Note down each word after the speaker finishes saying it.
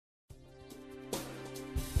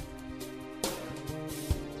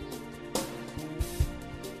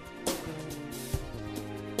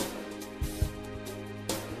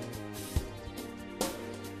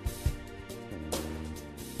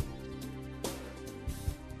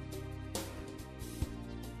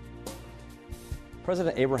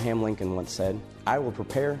President Abraham Lincoln once said, "I will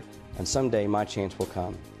prepare, and someday my chance will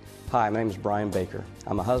come." Hi, my name is Brian Baker.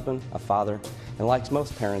 I'm a husband, a father, and like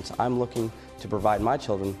most parents, I'm looking to provide my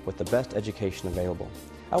children with the best education available.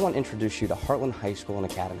 I want to introduce you to Heartland High School and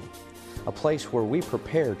Academy, a place where we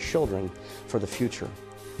prepare children for the future.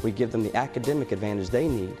 We give them the academic advantage they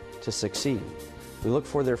need to succeed. We look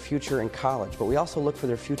for their future in college, but we also look for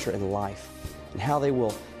their future in life and how they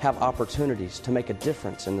will have opportunities to make a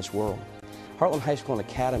difference in this world. Heartland High School and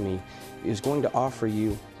Academy is going to offer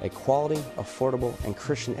you a quality, affordable, and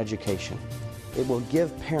Christian education. It will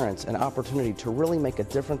give parents an opportunity to really make a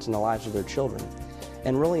difference in the lives of their children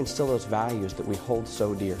and really instill those values that we hold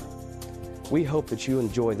so dear. We hope that you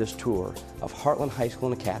enjoy this tour of Heartland High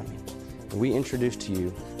School and Academy, and we introduce to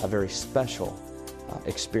you a very special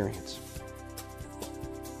experience.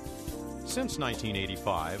 Since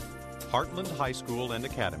 1985, Heartland High School and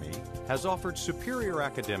Academy has offered superior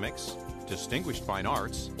academics, distinguished fine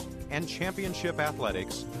arts, and championship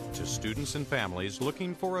athletics to students and families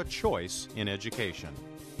looking for a choice in education.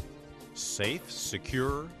 Safe,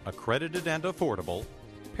 secure, accredited, and affordable,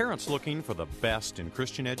 parents looking for the best in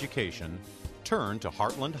Christian education turn to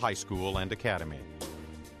Heartland High School and Academy.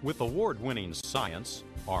 With award-winning science,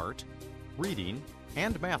 art, reading,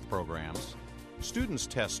 and math programs, students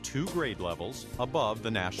test 2 grade levels above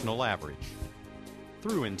the national average.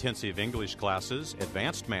 Through intensive English classes,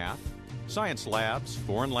 advanced math, science labs,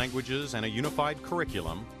 foreign languages, and a unified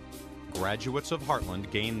curriculum, graduates of Heartland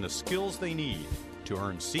gain the skills they need to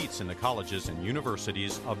earn seats in the colleges and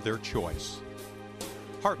universities of their choice.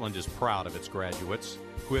 Heartland is proud of its graduates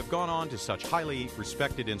who have gone on to such highly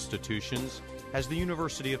respected institutions as the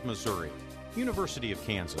University of Missouri, University of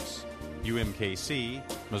Kansas, UMKC,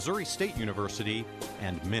 Missouri State University,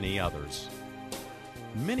 and many others.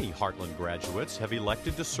 Many Heartland graduates have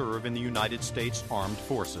elected to serve in the United States Armed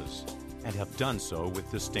Forces and have done so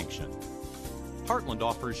with distinction. Heartland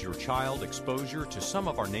offers your child exposure to some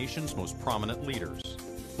of our nation's most prominent leaders,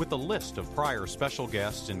 with a list of prior special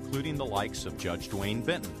guests including the likes of Judge Dwayne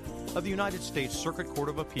Benton of the United States Circuit Court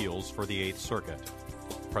of Appeals for the 8th Circuit,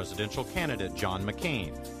 presidential candidate John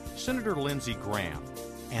McCain, Senator Lindsey Graham,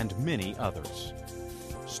 and many others.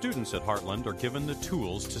 Students at Heartland are given the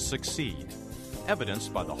tools to succeed,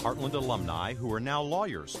 evidenced by the Heartland alumni who are now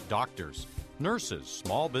lawyers, doctors, nurses,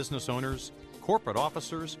 small business owners, corporate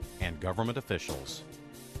officers, and government officials.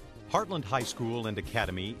 Heartland High School and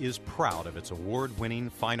Academy is proud of its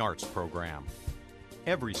award-winning fine arts program.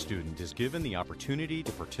 Every student is given the opportunity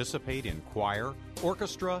to participate in choir,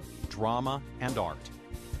 orchestra, drama, and art.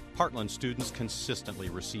 Heartland students consistently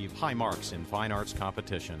receive high marks in fine arts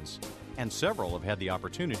competitions, and several have had the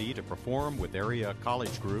opportunity to perform with area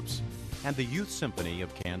college groups and the Youth Symphony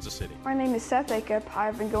of Kansas City. My name is Seth Acup.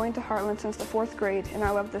 I've been going to Heartland since the 4th grade, and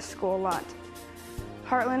I love this school a lot.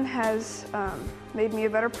 Heartland has made me a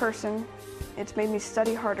better person. It's made me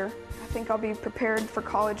study harder. I think I'll be prepared for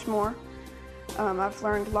college more. I've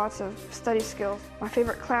learned lots of study skills. My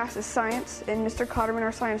favorite class is science, and Mr. Cotterman,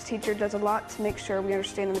 our science teacher, does a lot to make sure we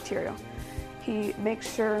understand the material. He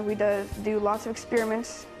makes sure we do lots of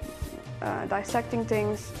experiments, dissecting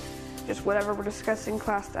things, just whatever we're discussing in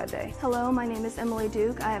class that day. Hello, my name is Emily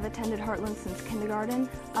Duke. I have attended Heartland since kindergarten.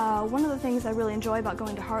 One of the things I really enjoy about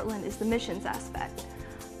going to Heartland is the missions aspect.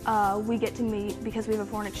 We get to meet, because we have a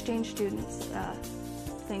foreign exchange students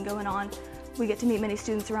thing going on, we get to meet many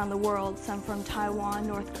students around the world, some from Taiwan,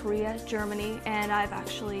 North Korea, Germany, and I've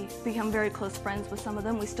actually become very close friends with some of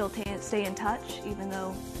them. We still stay in touch, even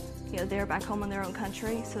though they're back home in their own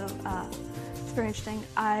country, so it's very interesting.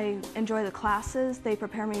 I enjoy the classes. They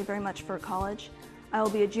prepare me very much for college. I will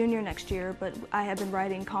be a junior next year, but I have been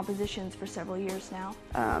writing compositions for several years now.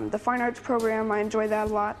 The fine arts program, I enjoy that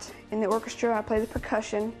a lot. In the orchestra, I play the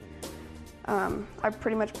percussion. I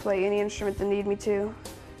pretty much play any instrument they need me to.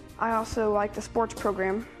 I also like the sports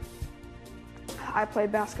program. I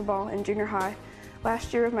played basketball in junior high.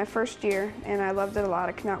 Last year was my first year, and I loved it a lot.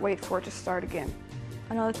 I cannot wait for it to start again.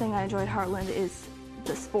 Another thing I enjoy at Heartland is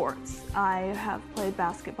the sports. I have played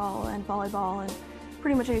basketball and volleyball and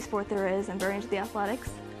pretty much any sport there is. I'm very into the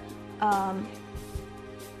athletics. And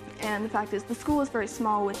the fact is, the school is very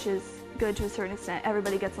small, which is good to a certain extent.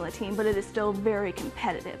 Everybody gets on the team, but it is still very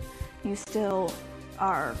competitive. You still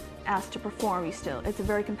are asked to perform. It's a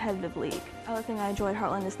very competitive league. Another thing I enjoy at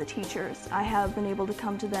Heartland is the teachers. I have been able to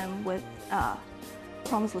come to them with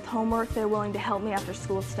problems with homework. They're willing to help me after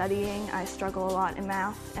school studying. I struggle a lot in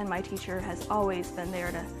math, and my teacher has always been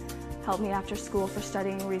there to help me after school for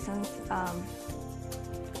studying reasons.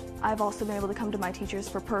 I've also been able to come to my teachers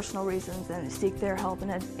for personal reasons and seek their help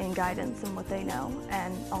and guidance in what they know,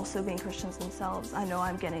 and also being Christians themselves, I know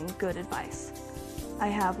I'm getting good advice. I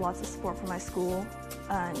have lots of support from my school,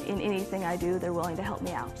 and in anything I do, they're willing to help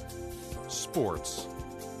me out. Sports.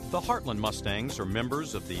 The Heartland Mustangs are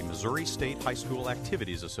members of the Missouri State High School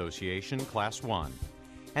Activities Association Class 1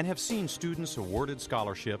 and have seen students awarded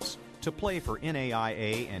scholarships to play for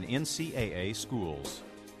NAIA and NCAA schools.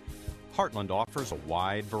 Heartland offers a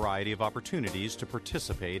wide variety of opportunities to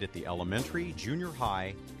participate at the elementary, junior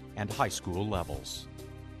high, and high school levels.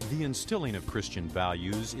 The instilling of Christian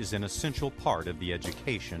values is an essential part of the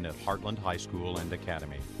education at Heartland High School and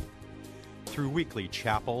Academy. Through weekly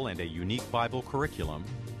chapel and a unique Bible curriculum,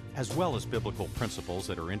 as well as biblical principles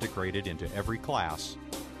that are integrated into every class,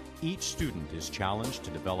 each student is challenged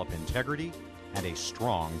to develop integrity and a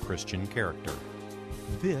strong Christian character.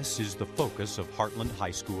 This is the focus of Heartland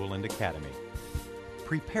High School and Academy,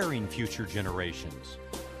 preparing future generations,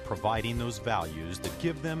 providing those values that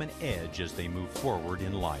give them an edge as they move forward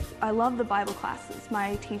in life. I love the Bible classes.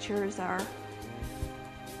 My teachers are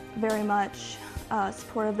very much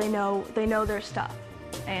supportive. They know their stuff,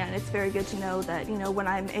 and it's very good to know that, you know, when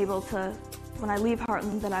I leave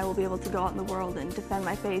Heartland, that I will be able to go out in the world and defend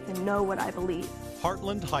my faith and know what I believe.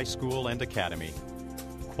 Heartland High School and Academy.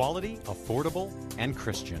 Quality, affordable, and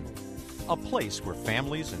Christian. A place where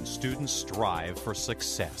families and students strive for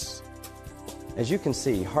success. As you can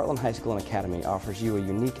see, Heartland High School and Academy offers you a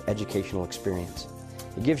unique educational experience.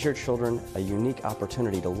 It gives your children a unique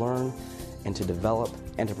opportunity to learn and to develop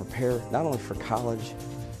and to prepare not only for college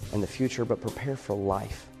and the future, but prepare for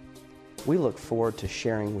life. We look forward to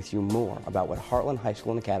sharing with you more about what Heartland High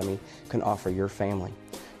School and Academy can offer your family.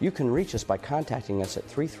 You can reach us by contacting us at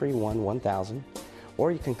 331-1000,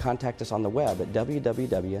 or you can contact us on the web at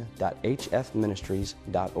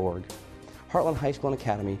www.hfministries.org. Heartland High School and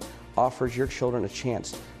Academy offers your children a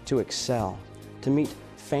chance to excel, to meet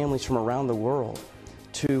families from around the world,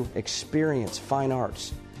 to experience fine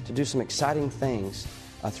arts, to do some exciting things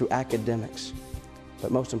through academics.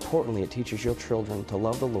 But most importantly, it teaches your children to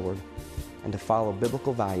love the Lord and to follow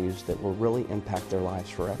biblical values that will really impact their lives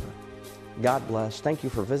forever. God bless. Thank you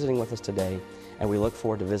for visiting with us today, and we look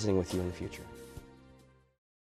forward to visiting with you in the future.